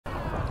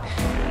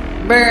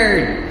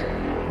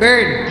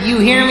Bird, do you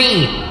hear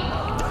me?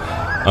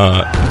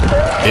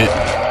 It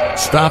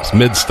stops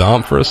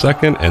mid-stomp for a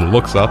second and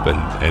looks up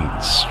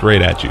and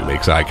straight at you,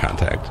 makes eye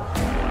contact.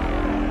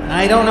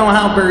 I don't know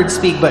how birds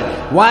speak, but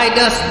why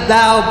dost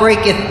thou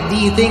breaketh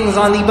the things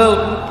on the boat?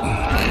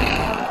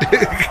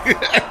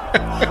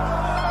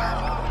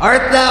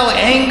 Art thou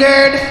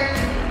angered,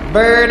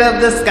 bird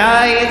of the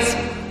skies?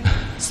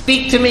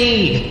 Speak to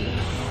me.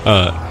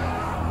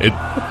 It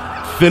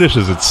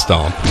finishes its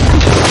stomp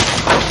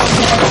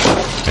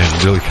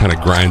and really kind of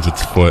grinds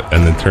its foot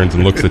and then turns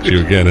and looks at you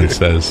again and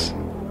says,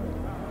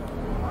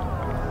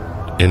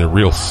 in a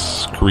real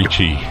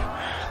screechy,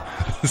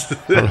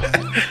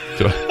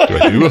 do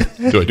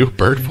I do a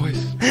bird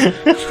voice?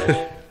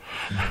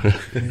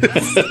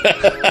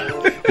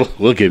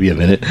 We'll give you a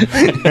minute.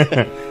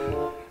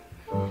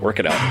 Work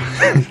it out.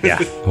 Yeah.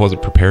 I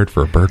wasn't prepared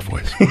for a bird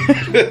voice.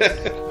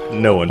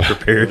 No one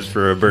prepares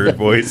for a bird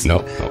voice.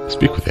 No.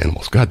 Speak with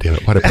animals. God damn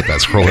it. Why'd I put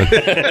that scroll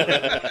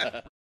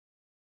in?